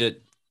don't need to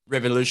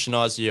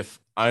revolutionise your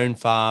own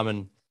farm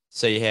and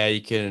see how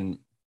you can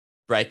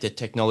break the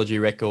technology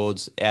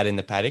records out in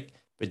the paddock,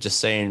 but just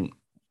seeing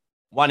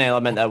one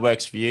element that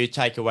works for you,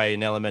 take away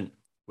an element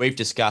we've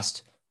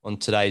discussed on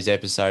today's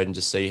episode and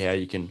just see how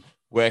you can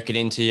work it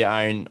into your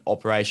own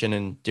operation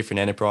and different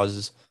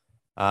enterprises.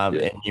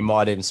 And you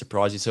might even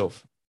surprise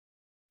yourself.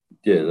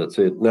 Yeah, that's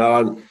it.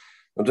 No,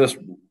 I'll just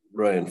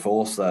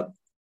reinforce that.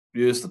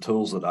 Use the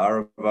tools that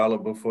are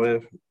available for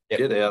you. Yep.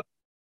 Get out.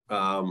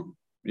 I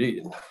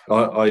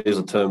use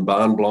the term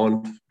barn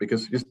blind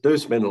because you do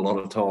spend a lot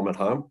of time at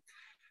home.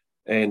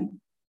 And,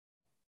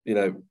 you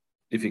know,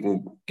 if you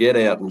can get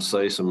out and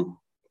see some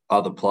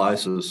other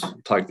places,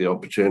 take the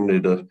opportunity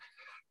to,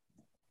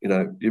 you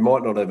know, you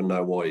might not even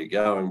know why you're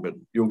going, but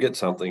you'll get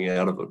something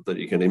out of it that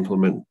you can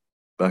implement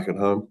back at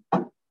home.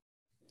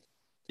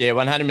 Yeah,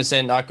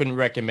 100%. I couldn't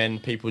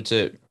recommend people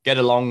to get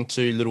along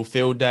to little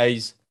field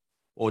days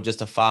or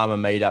just a farmer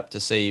meetup to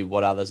see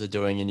what others are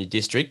doing in your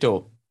district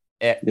or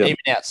even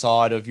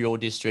outside of your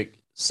district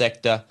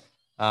sector,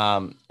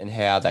 and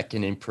how that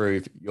can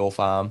improve your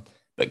farm.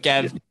 But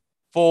Gav,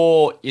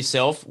 for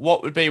yourself,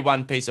 what would be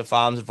one piece of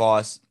farm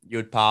advice you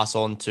would pass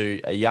on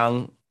to a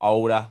young,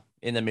 older,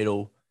 in the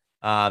middle,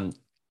 to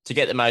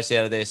get the most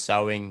out of their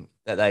sowing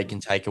that they can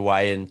take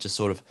away and just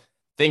sort of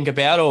think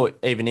about or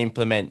even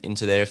implement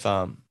into their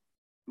farm?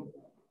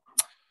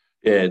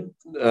 Yeah.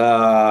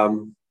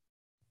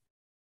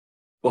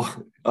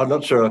 Well, I'm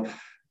not sure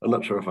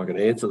if I can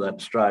answer that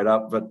straight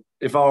up, but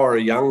if I were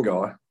a young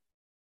guy,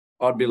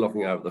 I'd be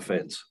looking over the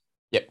fence.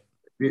 Yep.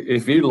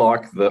 If you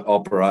like the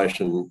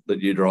operation that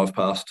you drive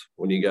past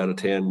when you go to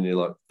town and you're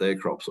like, their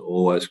crops are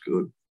always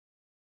good,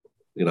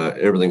 you know,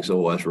 everything's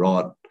always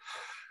right,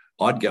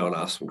 I'd go and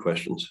ask some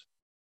questions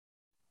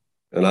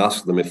and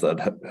ask them if they'd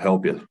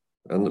help you.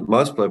 And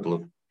most people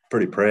are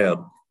pretty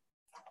proud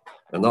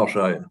and they'll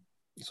show you.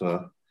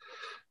 So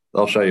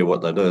they'll show you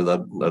what they do.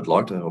 They'd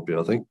like to help you,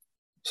 I think.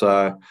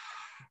 So,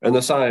 and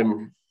the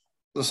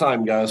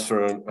same goes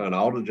for an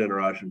older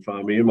generation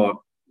farmer. You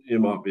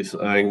might be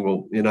saying,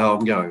 well, you know,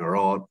 I'm going all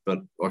right, but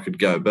I could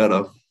go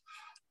better.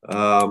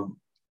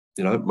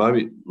 You know,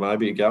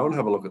 maybe go and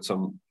have a look at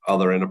some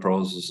other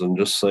enterprises and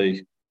just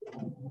see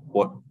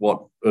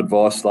what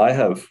advice they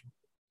have.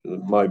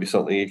 Maybe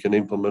something you can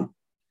implement.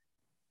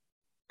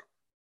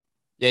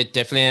 Yeah,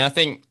 definitely. And I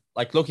think,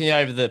 like, looking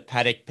over the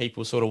paddock,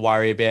 people sort of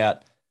worry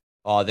about,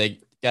 they're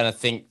going to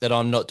think that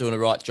I'm not doing the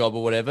right job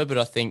or whatever. But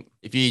I think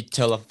if you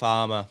tell a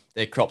farmer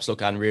their crops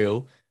look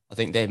unreal, I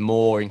think they're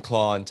more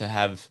inclined to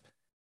have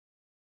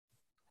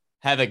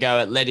a go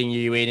at letting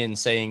you in and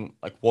seeing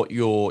like what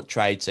your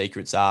trade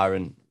secrets are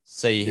and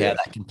see how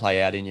that can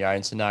play out in your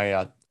own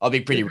scenario. I'd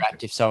be pretty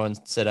wrapped if someone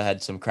said I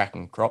had some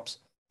cracking crops.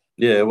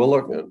 Yeah, well,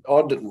 look,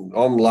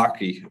 I'm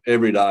lucky.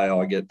 Every day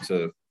I get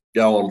to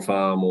go on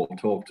farm or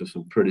talk to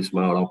some pretty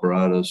smart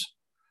operators,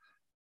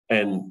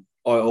 and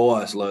I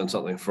always learn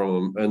something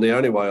from them. And the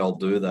only way I'll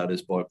do that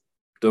is by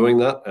doing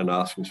that and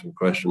asking some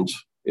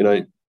questions. You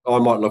know, I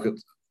might look at,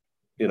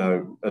 you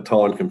know, a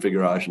tine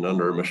configuration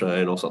under a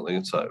machine or something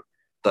and say,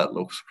 that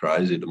looks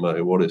crazy to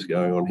me. What is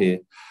going on here?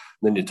 And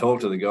then you talk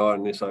to the guy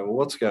and you say, well,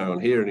 what's going on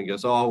here? And he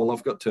goes, oh, well,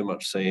 I've got too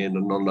much sand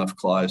and not enough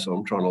clay, so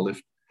I'm trying to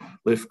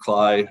lift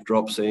clay,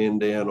 drop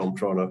sand down. I'm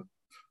trying to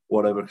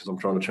whatever, because I'm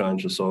trying to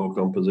change the soil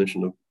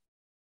composition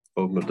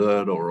of my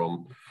dirt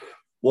or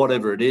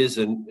whatever it is.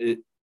 And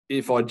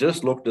if I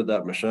just looked at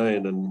that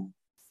machine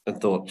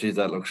and thought, geez,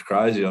 that looks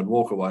crazy, I'd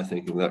walk away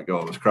thinking that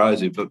guy was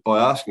crazy. But by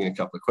asking a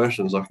couple of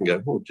questions, I can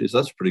go, oh, geez,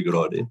 that's a pretty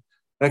good idea.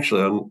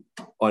 Actually,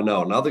 I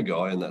know another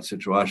guy in that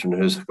situation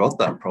who's got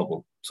that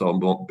problem, so I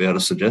might be able to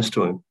suggest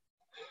to him,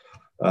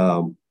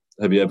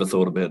 have you ever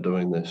thought about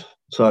doing this?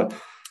 So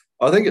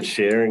I think it's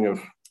sharing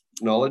of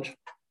knowledge.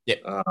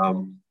 Yeah.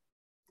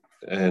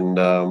 And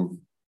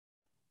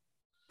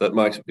that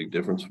makes a big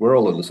difference. We're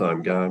all in the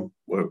same game.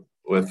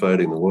 We're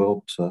feeding the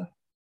world. So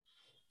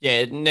yeah,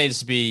 it needs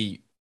to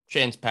be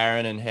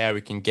transparent and how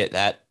we can get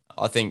that.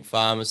 I think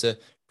farmers are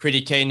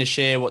pretty keen to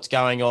share what's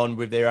going on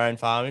with their own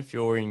farm. If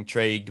you're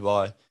intrigued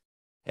by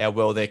how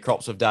well their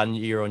crops have done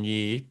year on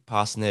year,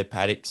 passing their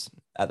paddocks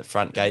at the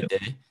front gate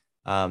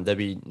there, they'll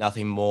be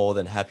nothing more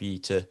than happy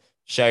to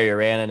show you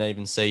around and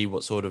even see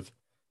what sort of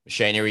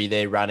machinery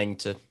they're running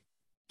to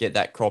get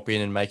that crop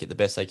in and make it the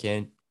best they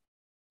can.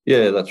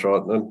 Yeah, that's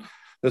right. And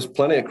there's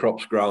plenty of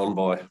crops grown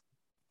by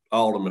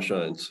older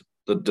machines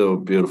that do a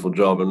beautiful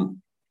job.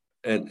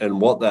 And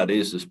what that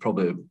is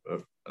probably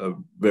a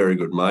very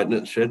good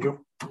maintenance schedule.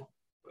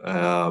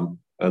 And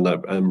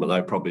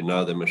they probably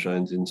know their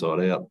machines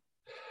inside out.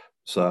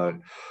 So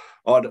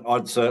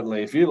I'd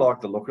certainly, if you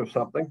like the look of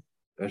something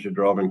as you're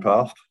driving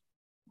past,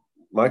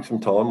 make some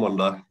time one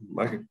day.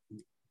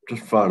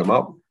 Just phone them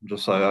up.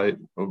 Just say, hey,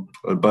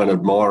 I've been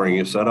admiring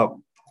your setup.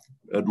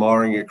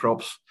 admiring your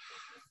crops,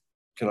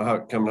 can I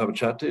come and have a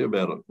chat to you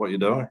about it, what you're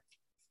doing?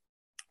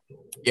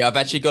 Yeah, I've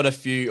actually got a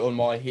few on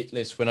my hit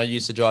list when I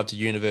used to drive to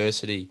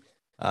university.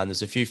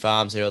 There's a few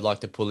farms here I'd like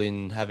to pull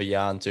in, have a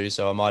yarn to,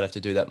 so I might have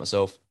to do that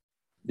myself.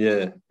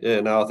 Yeah,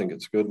 no, I think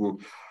it's good. And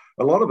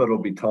a lot of it will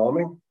be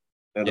timing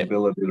and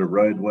ability to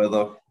read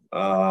weather,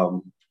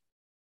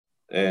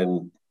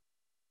 and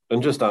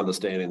just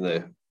understanding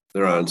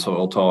their own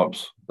soil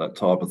types, that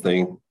type of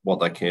thing, what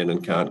they can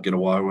and can't get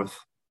away with.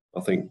 I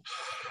think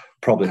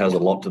probably has a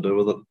lot to do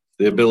with it.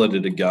 The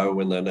ability to go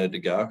when they need to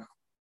go.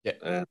 Yeah.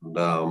 And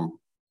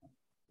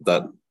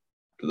that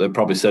they're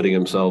probably setting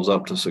themselves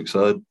up to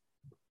succeed.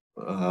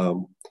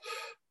 So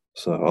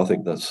I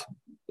think that's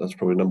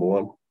probably number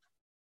one.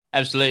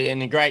 Absolutely.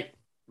 And a great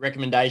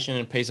recommendation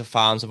and piece of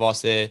farms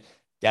advice there,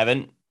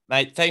 Gavin.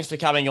 Mate, thanks for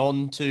coming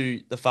on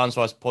to the Farms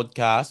Advice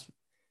podcast,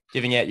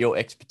 giving out your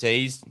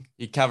expertise.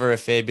 You cover a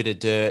fair bit of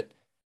dirt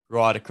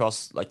right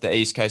across like the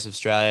east coast of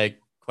Australia,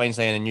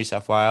 Queensland and New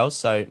South Wales.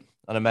 So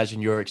I'd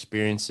imagine your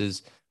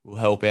experiences will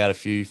help out a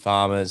few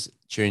farmers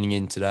tuning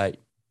in today.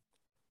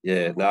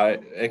 Yeah, no,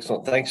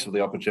 excellent. Thanks for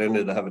the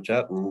opportunity to have a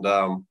chat, and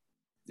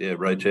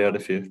reach out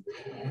if you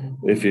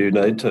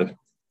need to.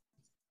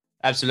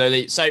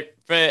 Absolutely. So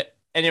for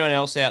anyone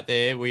else out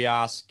there, we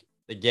ask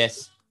the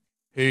guests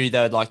who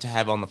they would like to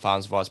have on the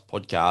Farms Advice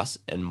podcast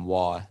and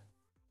why.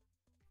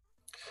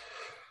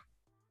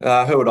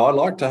 Who would I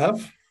like to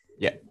have?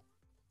 Yeah.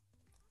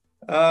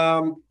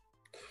 I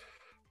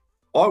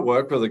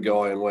work with a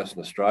guy in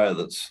Western Australia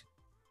that's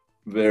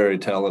very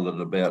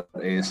talented about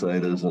air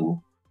seeders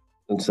and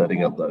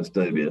setting up those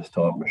DBS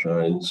type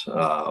machines.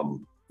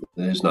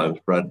 His name's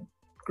Brad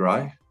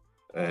Gray,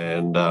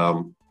 and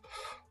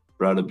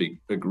Brad would be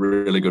a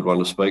really good one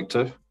to speak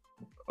to,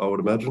 I would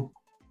imagine.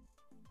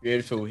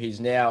 Beautiful. He's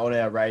now on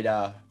our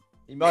radar.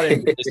 He might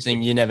even be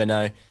listening, you never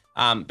know.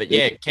 But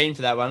yeah, keen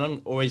for that one.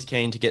 I'm always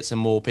keen to get some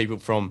more people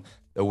from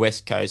the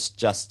West Coast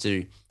just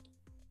to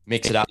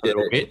mix it up a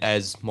little bit,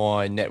 as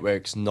my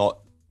network's not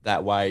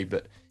that way,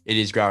 but it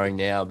is growing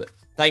now. But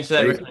thanks for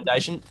that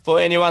recommendation. For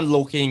anyone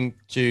looking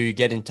to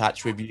get in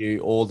touch with you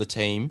or the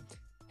team,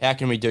 how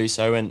can we do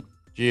so? And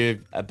do you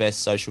have a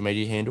best social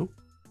media handle?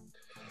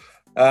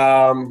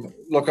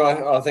 Look,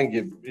 I think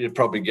you'd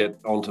probably get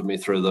onto me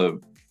through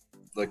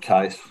the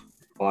Case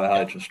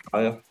IH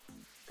Australia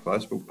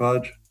Facebook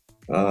page.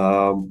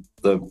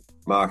 The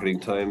marketing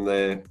team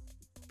there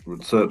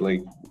would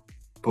certainly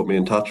put me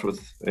in touch with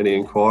any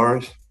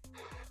inquiries.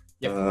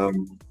 Yep.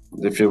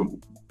 If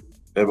you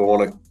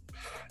ever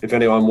if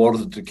anyone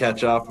wanted to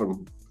catch up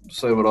and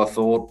see what I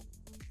thought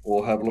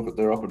or have a look at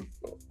their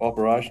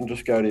operation,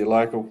 just go to your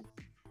local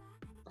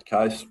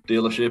Case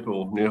dealership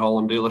or New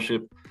Holland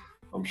dealership.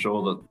 I'm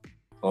sure that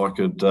I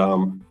could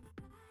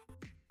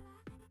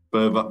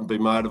be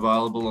made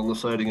available on the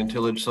seeding and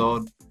tillage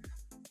side,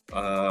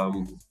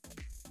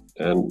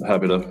 and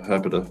happy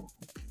to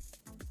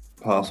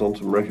pass on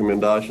some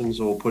recommendations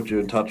or put you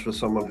in touch with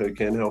someone who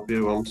can help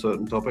you on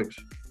certain topics.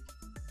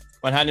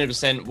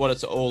 100% what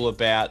it's all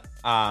about.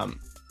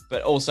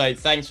 But also,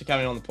 thanks for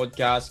coming on the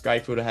podcast.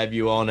 Grateful to have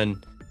you on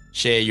and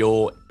share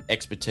your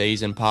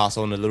expertise and pass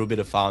on a little bit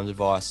of farms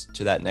advice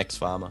to that next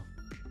farmer.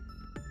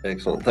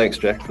 Excellent. Thanks,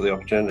 Jack, for the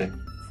opportunity.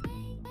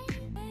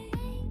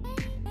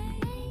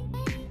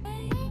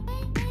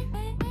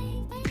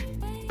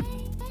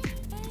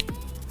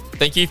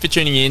 Thank you for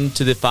tuning in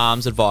to the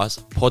Farms Advice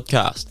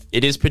podcast.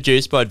 It is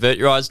produced by Advert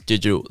Your Eyes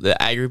Digital, the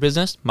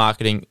agribusiness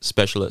marketing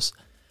specialist.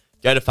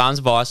 Go to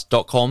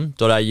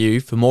farmsadvice.com.au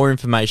for more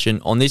information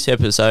on this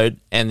episode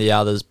and the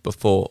others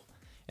before,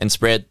 and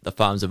spread the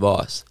farms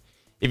advice.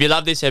 If you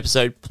love this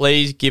episode,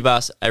 please give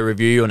us a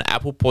review on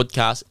Apple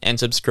Podcasts and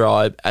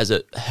subscribe, as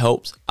it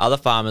helps other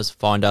farmers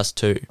find us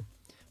too.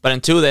 But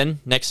until then,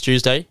 next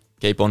Tuesday,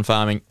 keep on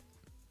farming.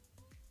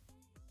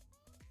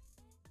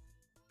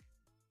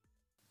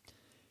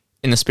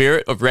 In the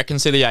spirit of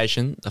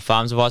reconciliation, the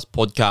Farms Advice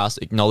podcast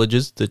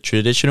acknowledges the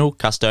traditional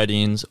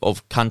custodians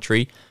of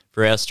country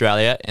throughout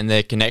Australia and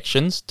their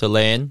connections to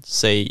land,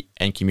 sea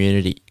and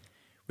community.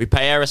 We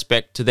pay our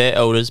respect to their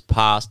elders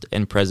past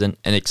and present,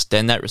 and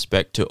extend that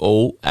respect to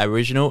all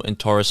Aboriginal and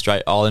Torres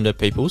Strait Islander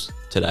peoples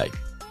today.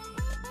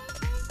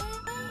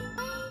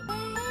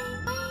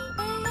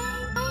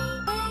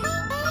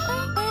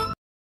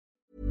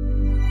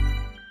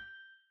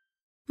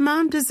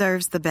 Mom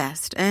deserves the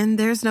best, and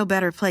there's no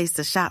better place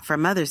to shop for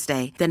Mother's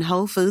Day than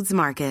Whole Foods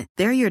Market.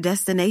 They're your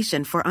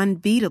destination for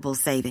unbeatable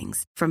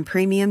savings, from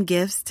premium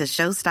gifts to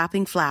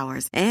show-stopping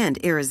flowers and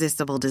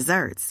irresistible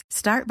desserts.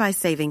 Start by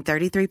saving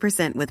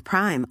 33% with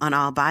Prime on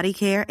all body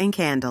care and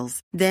candles.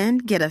 Then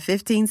get a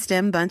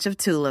 15-stem bunch of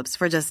tulips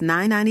for just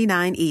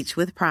 $9.99 each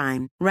with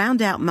Prime.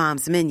 Round out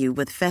Mom's menu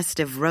with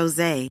festive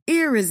rosé,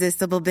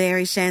 irresistible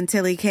berry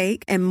chantilly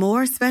cake, and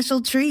more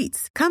special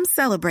treats. Come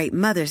celebrate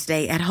Mother's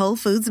Day at Whole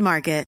Foods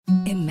Market.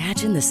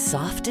 Imagine the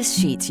softest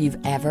sheets you've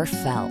ever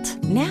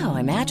felt. Now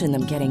imagine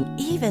them getting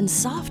even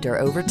softer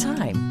over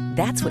time.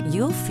 That's what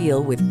you'll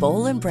feel with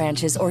Boll &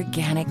 Branch's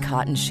organic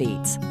cotton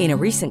sheets. In a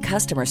recent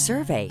customer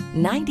survey,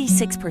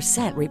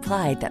 96%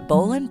 replied that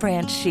Boll &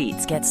 Branch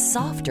sheets get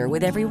softer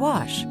with every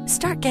wash.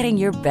 Start getting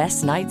your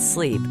best night's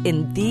sleep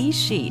in these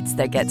sheets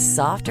that get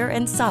softer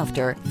and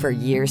softer for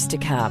years to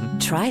come.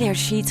 Try their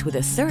sheets with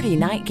a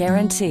 30-night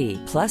guarantee.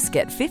 Plus,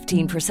 get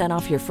 15%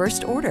 off your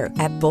first order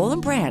at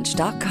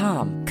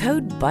bollandbranch.com.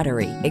 Code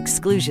BUTTERY.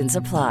 Exclusions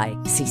apply.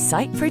 See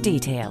site for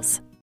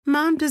details.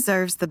 Mom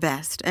deserves the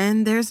best,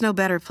 and there's no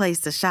better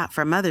place to shop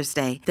for Mother's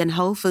Day than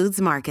Whole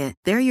Foods Market.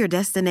 They're your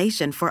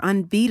destination for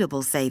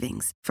unbeatable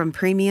savings, from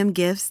premium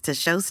gifts to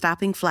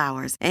show-stopping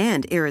flowers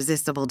and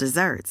irresistible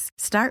desserts.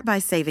 Start by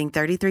saving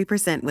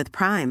 33% with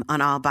Prime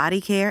on all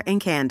body care and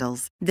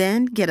candles.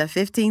 Then get a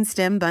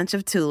 15-stem bunch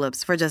of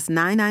tulips for just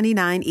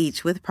 $9.99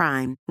 each with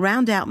Prime.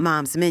 Round out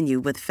Mom's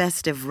menu with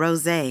festive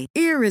rosé,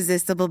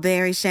 irresistible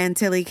berry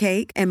chantilly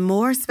cake, and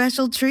more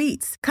special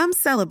treats. Come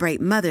celebrate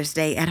Mother's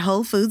Day at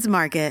Whole Foods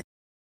Market